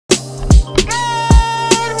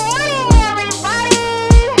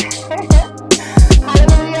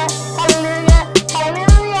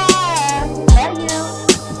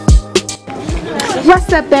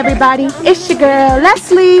What's up, everybody? It's your girl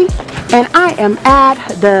Leslie, and I am at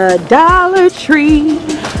the Dollar Tree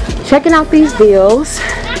checking out these deals.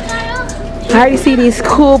 I already see these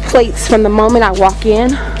cool plates from the moment I walk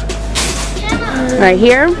in. Right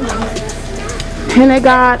here. And they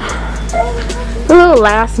got a little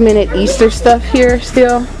last minute Easter stuff here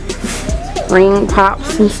still. Ring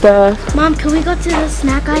pops and stuff. Mom, can we go to the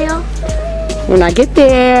snack aisle? When I get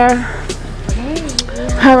there.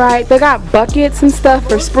 Alright, they got buckets and stuff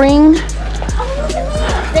for spring.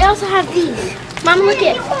 They also have these. Mom, look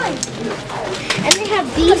it. And they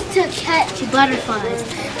have these to catch butterflies.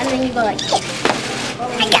 And then you go like,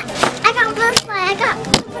 I got butterfly, I got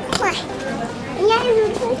butterfly.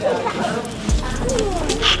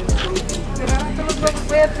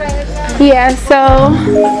 Yeah, so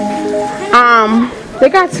they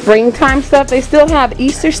got springtime stuff. They still have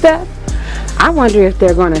Easter stuff. I wonder if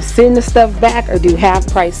they're gonna send the stuff back or do half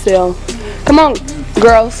price sale. Come on,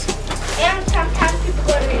 girls.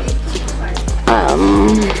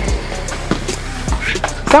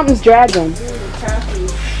 Something's dragging.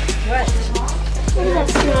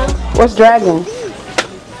 What's dragging?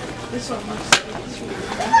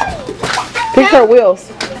 Pick her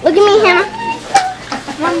wheels. Look at me, Hannah.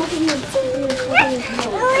 Mom, look at me.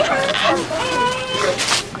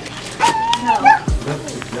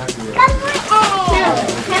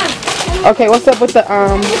 Okay, what's up with the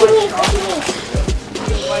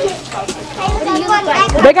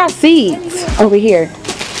They got seeds over here.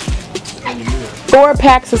 4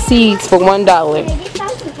 packs of seeds for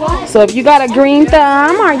 $1. So if you got a green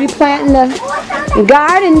thumb or you planting a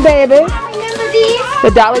garden, baby,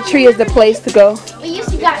 the Dollar Tree is the place to go. We used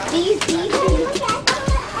to got these.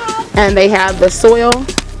 And they have the soil,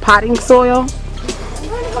 potting soil.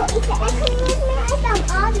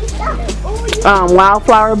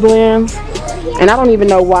 Wildflower blends, and I don't even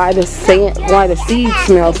know why the seeds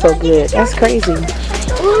smell so good. That's crazy.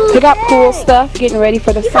 They got cool stuff, getting ready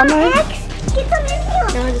for the summer.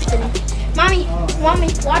 No, I'm just kidding. Mommy,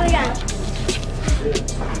 water gun.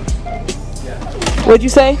 What'd you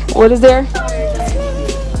say? What is there?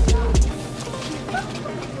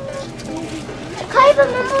 Kai,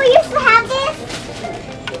 remember we used to have this?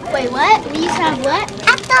 Wait, what? We used to have what?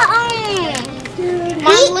 At the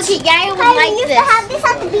Mom, look at Yaya would like this. We used to have this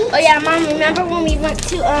at the beach. Oh yeah, Mom, remember when we went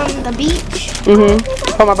to the beach?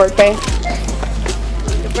 For my birthday.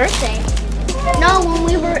 Your birthday? No, when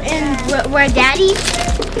we were in where Daddy.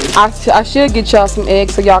 I should get y'all some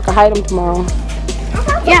eggs so y'all can hide them tomorrow.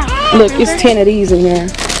 Yeah. Look, it's 10 of these in there.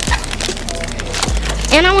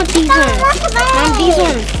 And I want these ones. Mom, these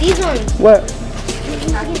ones. These ones. What?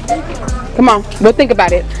 Come on, we'll think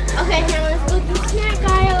about it. Okay, now let's go to the snack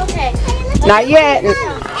aisle. Okay. Not yet.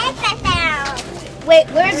 Wait,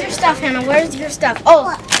 where's your stuff, Hannah? Where's your stuff?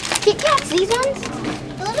 Oh, Kit Kats, these ones?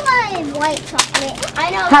 Those are white chocolate. I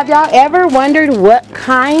know. Have y'all ever wondered what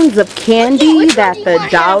kinds of candy that the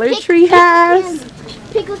Dollar Tree has?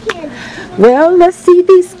 Pickle candy. Well, let's see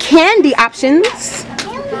these candy options.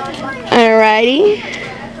 Alrighty.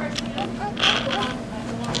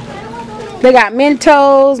 They got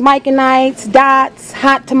Mentos, Mike and Knights, Dots,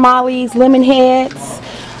 Hot Tamales, Lemon Heads,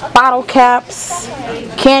 Bottle Caps,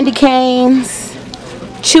 Candy Canes,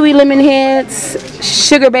 Chewy Lemon Heads,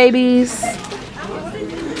 Sugar Babies.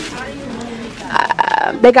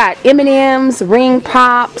 They got M&M's, Ring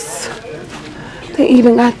Pops. They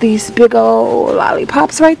even got these big old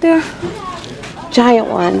lollipops right there. Giant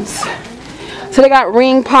ones. So they got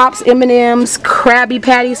Ring Pops, M&M's, Krabby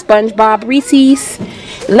Patty, SpongeBob, Reese's,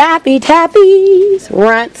 Laffy Taffies,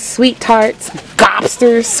 Runts, Sweet Tarts,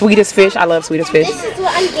 Gobsters, Sweetest Fish. I love Sweetest Fish. This is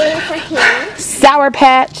what I'm getting for Hannah. Sour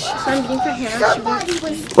Patch. So I'm getting for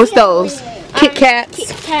Hannah. What's those? Kit Kats.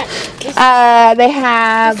 Kit Kat. They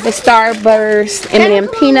have the Starburst, M&M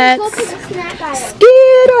Peanuts, Skittles.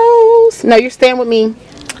 Skittles. No, you're staying with me.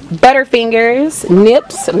 Butterfingers,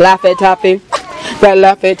 Nips, Laffy Taffy. That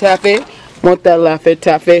Laffy Taffy. Want that Laffy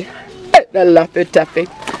Taffy. That Laffy Taffy.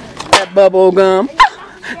 That bubble gum.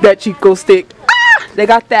 That Chico stick. They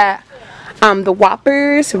got that. The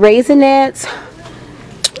Whoppers, Raisinets,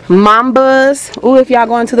 Mambas. Ooh, if y'all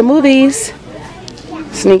going to the movies,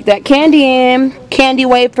 sneak that candy in. Candy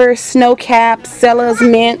wafers, snow caps, Cella's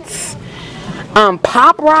mints,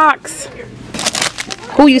 Pop Rocks.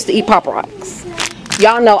 Who used to eat Pop Rocks?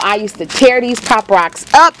 Y'all know I used to tear these Pop Rocks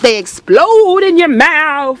up. They explode in your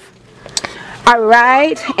mouth.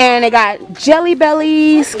 Alright, and they got Jelly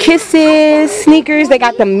Bellies, Kisses, Sneakers. They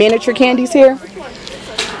got the miniature candies here.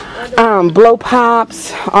 Blow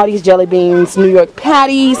Pops, all these jelly beans, New York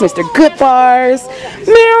patties, Mr. Good Bars,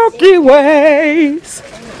 Milky Ways.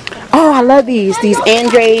 Oh, I love these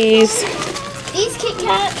Andres. These Kit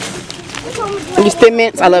Kats. These Thin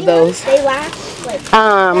Mints, I love those. They last.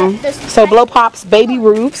 So Blow Pops, Baby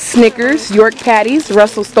Ruths, Snickers, York patties,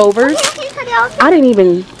 Russell Stovers. I didn't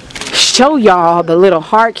even show y'all the little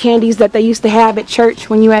hard candies that they used to have at church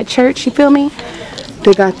when you at church, you feel me?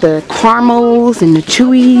 They got the caramels and the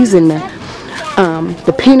chewies and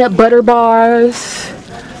the peanut butter bars,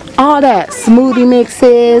 all that. Smoothie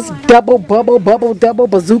mixes, double bubble, double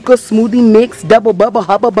bazooka, smoothie mix, double bubble,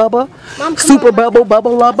 hubba bubba, Mom, super bubble,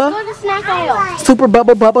 bubble lubba, go to the snack aisle. super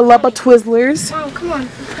bubble, bubble lubba, Twizzlers. Mom, come on.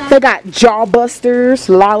 They got Jawbusters,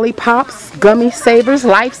 Lollipops, Gummy Savers,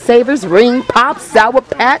 Lifesavers, Ring Pops, Sour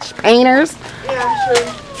Patch, Painters,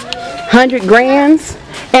 100 Grands,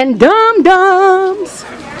 and Dum Dums.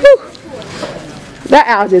 Whew. That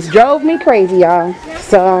owl just drove me crazy, y'all.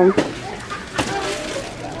 So,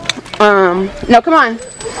 no, come on.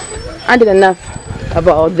 I did enough of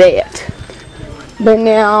all that. But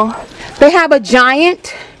now, they have a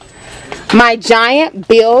giant, my giant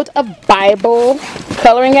build a Bible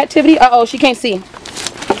coloring activity. Uh-oh, she can't see.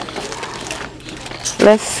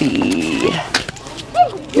 Let's see.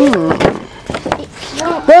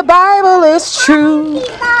 The Bible is true.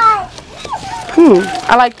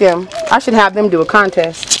 I like them. I should have them do a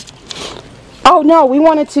contest. Oh no, we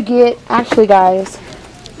wanted to get, actually guys.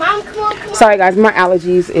 Mom, come on. Sorry guys, my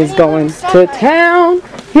allergies is going to town.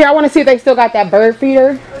 Here, I want to see if they still got that bird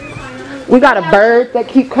feeder. We got a bird that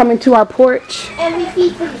keep coming to our porch. And we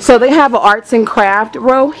feed them. So they have an arts and craft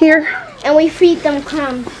row here. And we feed them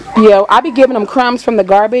crumbs. Yeah, I be giving them crumbs from the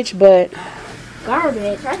garbage, but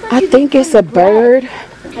Garbage? I think it's a bird. I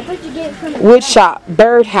thought you get it from the Wood shop,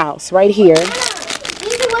 birdhouse right here.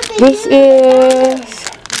 These are what they This is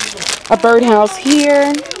a birdhouse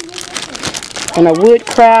here. And a wood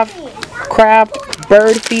craft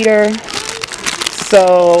bird feeder.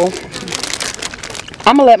 So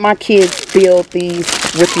I'm gonna let my kids build these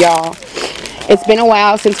with y'all. It's been a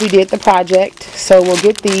while since we did the project, so we'll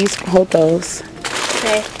get these. Hold those.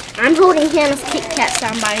 Okay. I'm holding Hannah's Kit Kats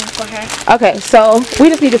I'm buying for her. Okay, so we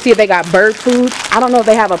just need to see if they got bird food. I don't know if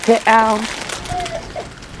they have a pet owl,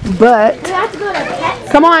 but We have to go to pet.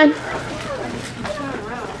 come on.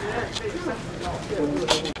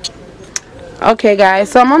 Okay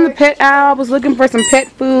guys, so I'm on the pet aisle. I was looking for some pet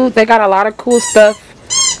food. They got a lot of cool stuff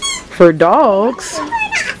for dogs.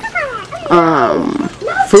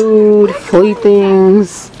 Food,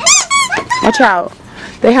 playthings. Watch out.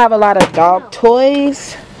 They have a lot of dog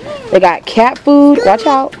toys. They got cat food. Watch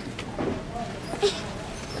out.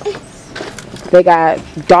 They got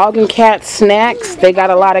dog and cat snacks. They got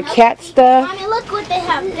a lot of cat stuff. Mommy, look what they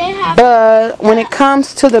have. They have. But when it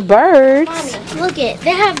comes to the birds, Mommy, look it.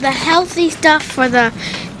 They have the healthy stuff for the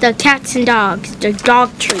cats and dogs. The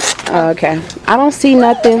dog treats. okay, I don't see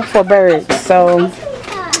nothing for birds, so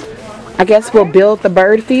I guess we'll build the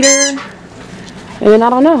bird feeder, and then I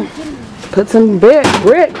don't know, put some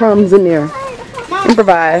breadcrumbs in there,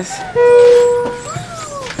 improvise.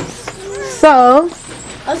 So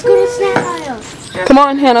Let's go to the snack aisle. come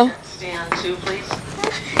on, Hannah. Stand 2, please.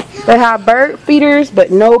 They have bird feeders,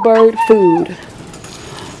 but no bird food.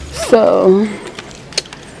 So,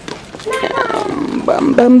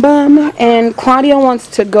 bum bum bum. And Claudia wants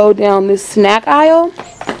to go down this snack aisle.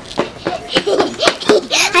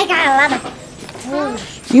 I got a lot of.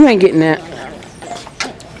 You ain't getting that.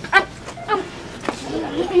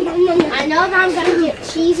 I know that I'm gonna get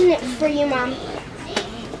cheese in it for you, Mom.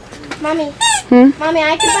 Mommy. Mommy,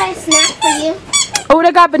 I could buy a snack for you. Oh,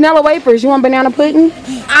 they got vanilla wafers. You want banana pudding?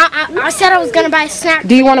 I said I was gonna buy a snack.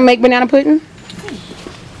 Do you want to make banana pudding?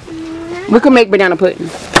 We can make banana pudding.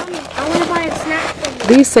 I want to buy a snack for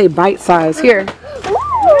you. These say bite size. Here.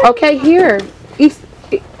 Okay, here. Eat.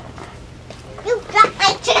 You got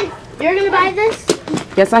my chin. You're gonna buy this?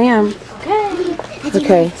 Yes, I am. Okay.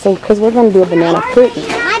 Okay, so because we're going to do a banana pudding. Do you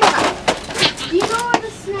know where the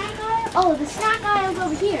snack aisle? Oh, the snack aisle's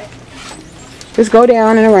over here. Just go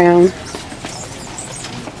down and around.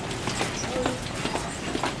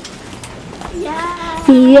 Yeah.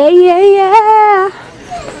 Yeah, yeah, yeah.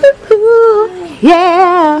 Ooh,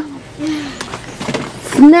 yeah.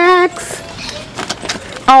 Snacks.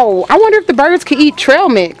 Oh, I wonder if the birds could eat trail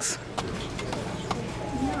mix.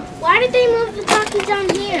 Why did they move the Takis down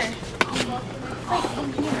here?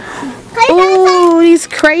 Ooh, these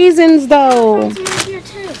craisins though. It's over here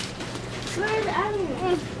too. Where's the other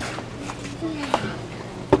one?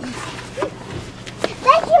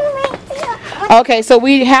 Okay, so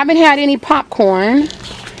we haven't had any popcorn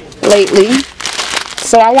lately.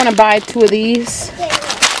 So I want to buy 2 of these.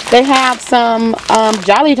 They have some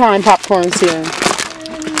Jolly Time popcorns here.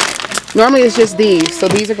 Normally it's just these, so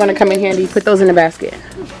these are going to come in handy. Put those in the basket.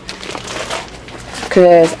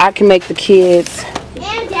 Because I can make the kids.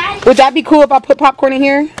 Would that be cool if I put popcorn in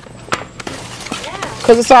here?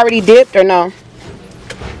 Because it's already dipped or no?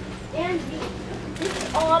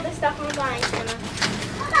 All the stuff I'm buying, Anna.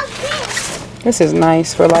 This is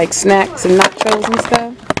nice for like snacks and nachos and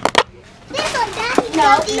stuff.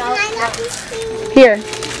 No. Here.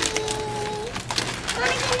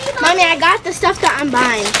 Mommy, I got the stuff that I'm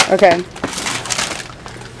buying. Okay.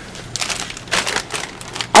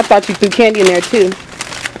 I thought you threw candy in there too.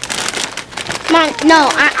 Mom, no,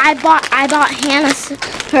 I bought Hannah's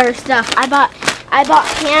her stuff. I bought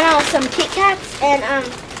Hannah some Kit Kats and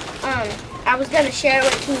I was gonna share it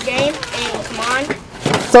with King James and come on.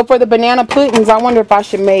 So for the banana puddings, I wonder if I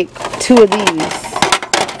should make 2 of these.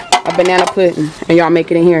 A banana pudding, and y'all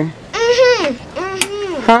make it in here.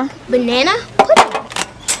 Huh? Banana pudding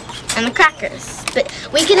and the crackers. But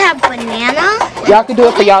we could have banana. Y'all could do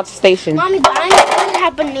it for y'all's station. Mommy, but I could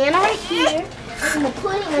have banana right here and the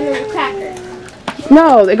pudding and then the crackers.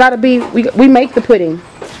 No, it gotta be. We make the pudding.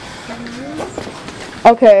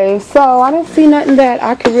 Okay, so I didn't see nothing that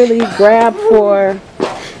I could really grab for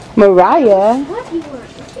Mariah.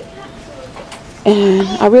 And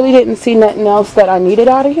I really didn't see nothing else that I needed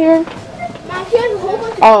out of here.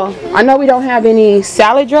 Oh, I know we don't have any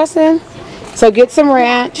salad dressing. So get some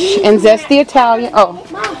ranch and zesty Italian. Oh,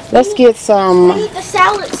 let's get some. I need the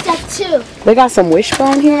salad stuff too. They got some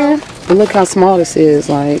wishbone here. And look how small this is.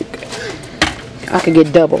 Like, I could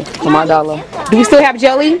get double for my $1. Do we still have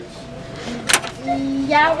jelly?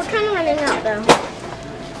 Yeah, we're kind of running out though.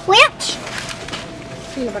 Ranch?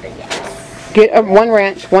 Peanut butter, yes. Get one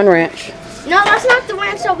ranch. No, that's not the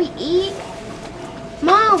ranch that we eat.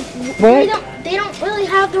 Mom, what? They don't really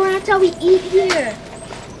have the ranch that we eat here.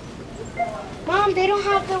 Mom, they don't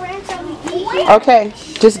have the ranch that we eat here. Okay,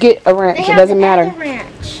 just get a ranch. It doesn't matter.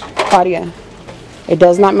 Ranch. Claudia, it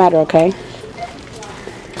does not matter, okay?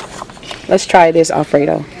 Let's try this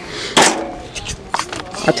Alfredo.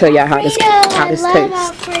 I'll tell y'all how this tastes.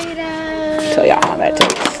 Tell y'all how that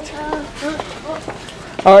tastes.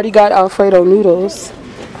 I already got Alfredo noodles.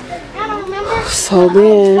 So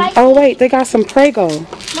then, oh wait, they got some Prego.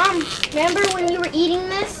 Mom, remember when you were eating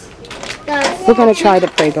this? We're gonna try the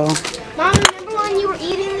Prego. Mom, remember when you were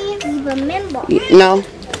eating these? Remember? No.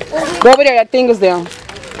 Go over there. That thing is down.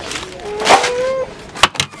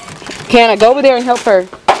 Canna, go over there and help her.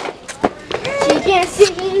 She can't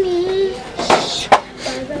see me.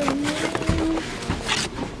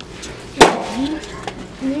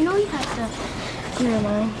 You know you have to. Never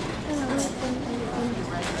mind.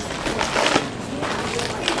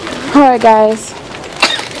 Alright guys,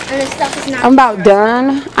 And this stuff is not I'm about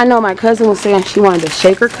done. I know my cousin was saying she wanted a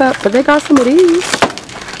shaker cup, but they got some of these.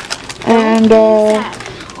 And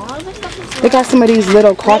they got some of these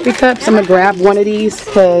little coffee cups. I'm going to grab one of these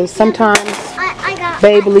because sometimes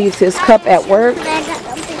Babe leaves his cup at work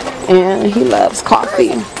and he loves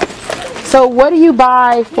coffee. So what do you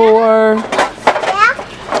buy for...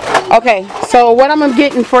 Okay, so what I'm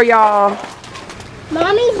getting for y'all...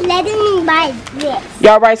 Mommy's letting me buy this.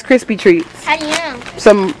 Y'all Rice Krispie treats. How do you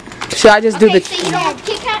know? Should I just do the... So you don't have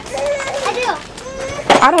Kit Kats? I do.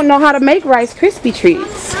 I don't know how to make Rice Krispie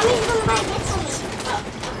treats. Mommy's gonna buy this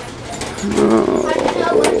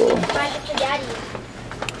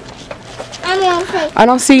one. I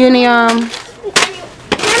don't see any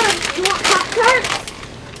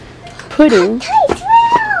pudding.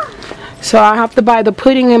 So I have to buy the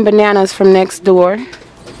pudding and bananas from next door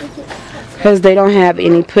because they don't have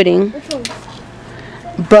any pudding.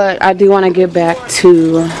 But I do want to get back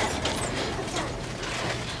to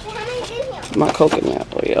my coconut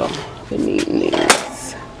oil. Been eating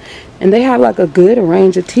these. And they have like a good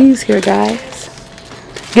range of teas here, guys.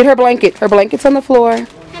 Get her blanket. Her blanket's on the floor.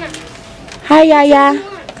 Hi, Yaya.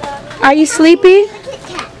 Are you sleepy?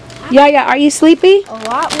 Yaya, are you sleepy? A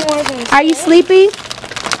lot more than... Are you sleepy?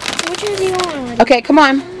 Which one do you want? Okay, come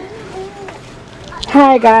on.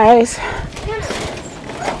 Hi, guys.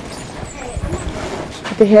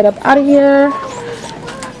 Get the head up out of here.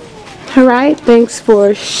 Alright, thanks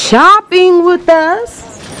for shopping with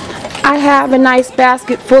us. I have a nice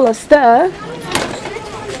basket full of stuff.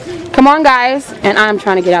 Come on, guys. And I'm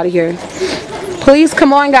trying to get out of here. Please,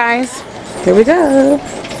 come on, guys. Here we go.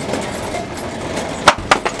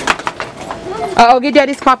 Uh-oh, get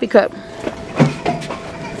Daddy's coffee cup.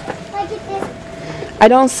 I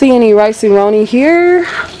don't see any rice and roni here.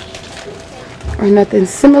 Or nothing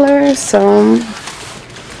similar, so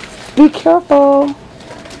be careful.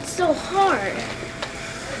 It's so hard.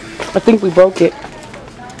 I think we broke it.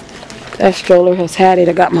 That stroller has had it.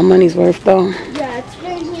 I got my money's worth though. Yeah, it's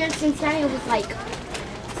been here since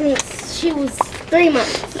since she was 3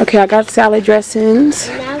 months. Okay, I got salad dressings.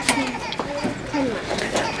 And now she's 10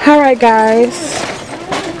 months. Alright guys.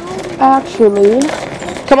 Actually,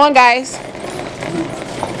 come on guys.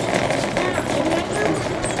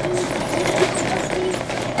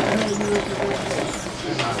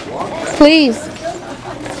 Please.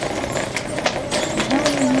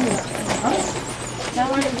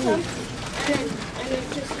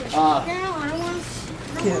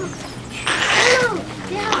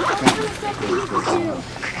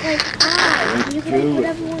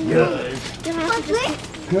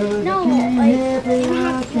 No, like, you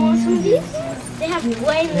have to want some of these? They have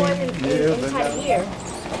way more than inside here.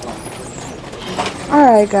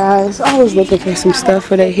 Alright guys, I was looking for some stuff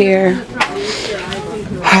for their hair.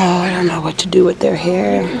 Oh, I don't know what to do with their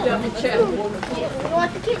hair. You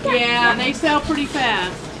want the Kit Kat? Yeah, they sell pretty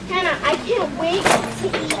fast. Hannah, I can't wait to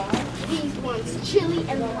eat these ones, chili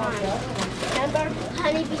and lime. Remember,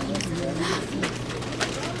 honeybee used to love these.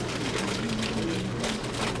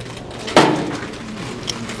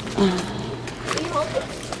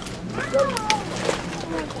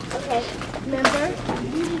 Okay, remember?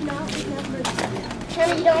 You do not remember these.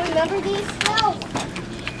 Hannah, you don't remember these? No.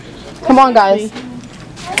 Come on guys.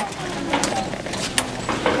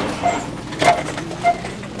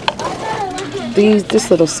 This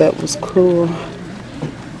little set was cool.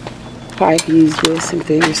 Probably could use this and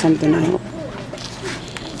figure something out.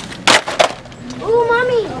 Oh,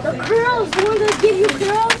 mommy, the curls. The ones that give you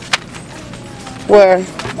curls. Where?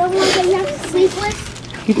 The ones that you have to sleep with.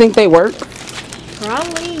 You think they work?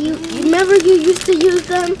 Probably. You remember you used to use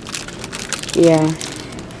them? Yeah.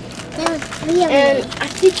 And I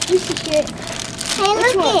think you should get. Hey,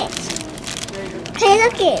 look it. Hey,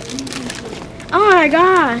 look it. Oh my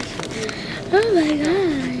gosh. Oh my god.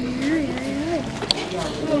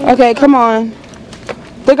 Okay, come on.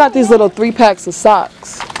 They got these little 3-packs of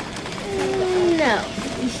socks. No.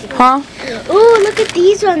 Huh? Ooh, look at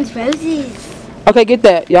these ones, roses. Okay, get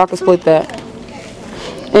that. Y'all can split that.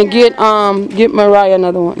 And get Mariah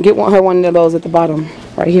another one. Get her one of those at the bottom,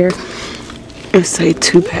 right here. Let's say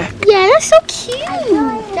 2-pack. Yeah, that's so cute.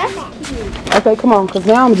 That's cute. Okay, come on, cause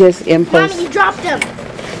now I'm just impulse. Mommy, you dropped them.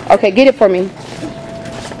 Okay, get it for me.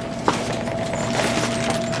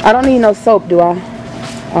 I don't need no soap, do I?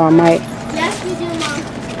 Oh, I might. Yes, you do, Mom.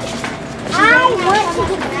 I want to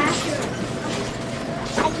the bathroom.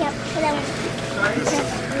 I can't put them.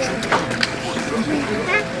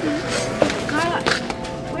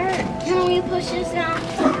 Where? Can we push this down?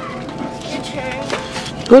 Your turn.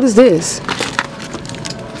 What is this?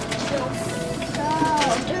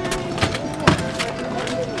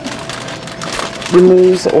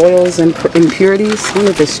 Removes oils and impurities. I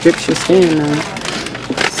wonder if it strips your skin now.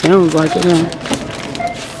 Sounds like it, huh?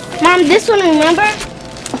 Mom, this one, remember?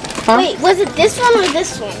 Huh? Wait, was it this one or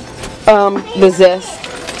this one? The zest.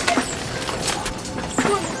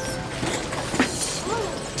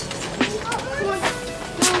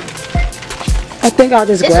 I think I'll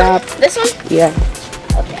just grab. This one? Yeah.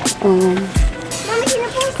 Okay. Mommy, can you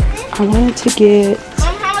post this? I wanted to get.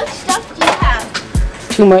 Mom, how much stuff do you have?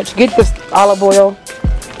 Too much. Get this olive oil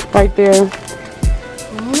right there.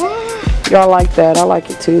 Y'all like that. I like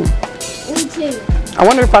it too. Me too. I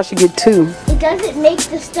wonder if I should get 2. It doesn't make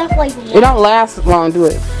the stuff like that. It don't last long, do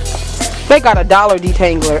it? They got a $1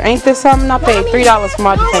 detangler. Ain't this something? I paid $3 for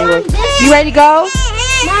my detangler. You ready to go?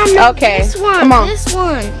 Mom, no, Okay. this one. Come on. This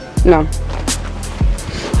one. No.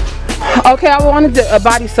 Okay, I wanted a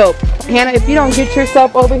body soap. Hannah, if you don't get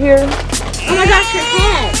yourself over here. Oh my gosh, her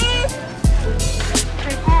head.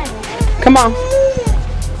 Her head. Come on.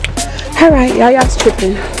 All right, y'all's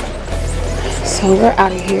tripping. So we're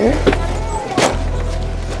out of here.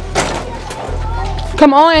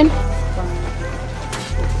 Come on.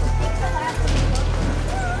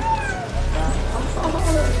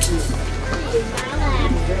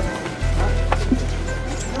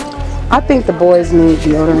 I think the boys need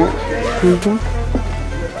deodorant.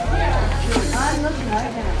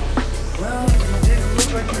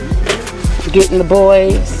 Getting the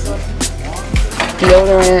boys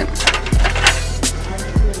deodorant,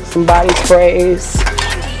 some body sprays.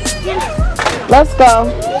 Let's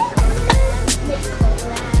go.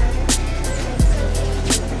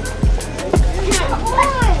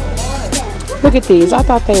 Look at these. I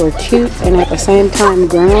thought they were cute and at the same time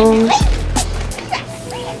grown.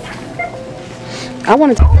 I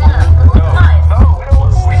wanted to.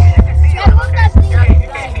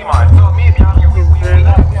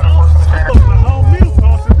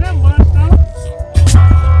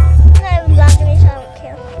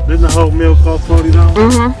 Didn't the whole meal cost $40?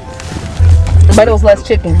 Mm-hmm. But it was less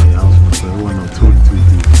chicken. Yeah, I was gonna say it wasn't no 22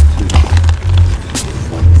 pieces.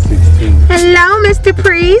 16. Hello, Mr.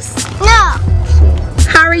 Priest. No.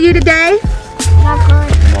 How are you today? Not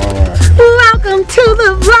good. Alright. Welcome to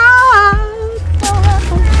the vlog.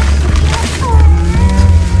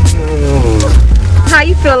 How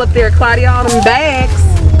you feel up there, Claudia? All them bags.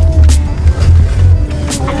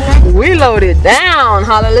 We loaded down.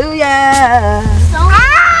 Hallelujah.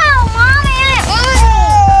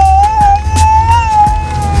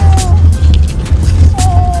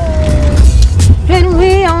 And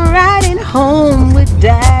we are riding home with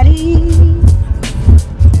Daddy.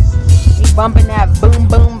 He bumping that boom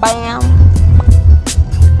boom bam.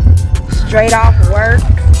 Straight off work.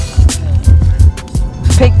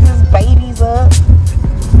 Picked his babies up.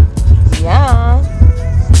 Yeah.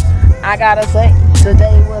 I gotta say,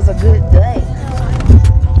 today was a good day.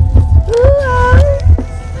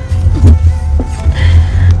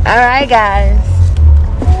 Alright guys.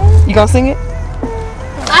 You gonna sing it?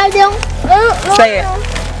 I don't. Say it.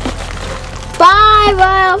 Bye,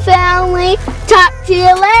 royal family. Talk to you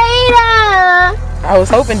later. I was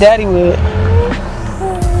hoping Daddy would.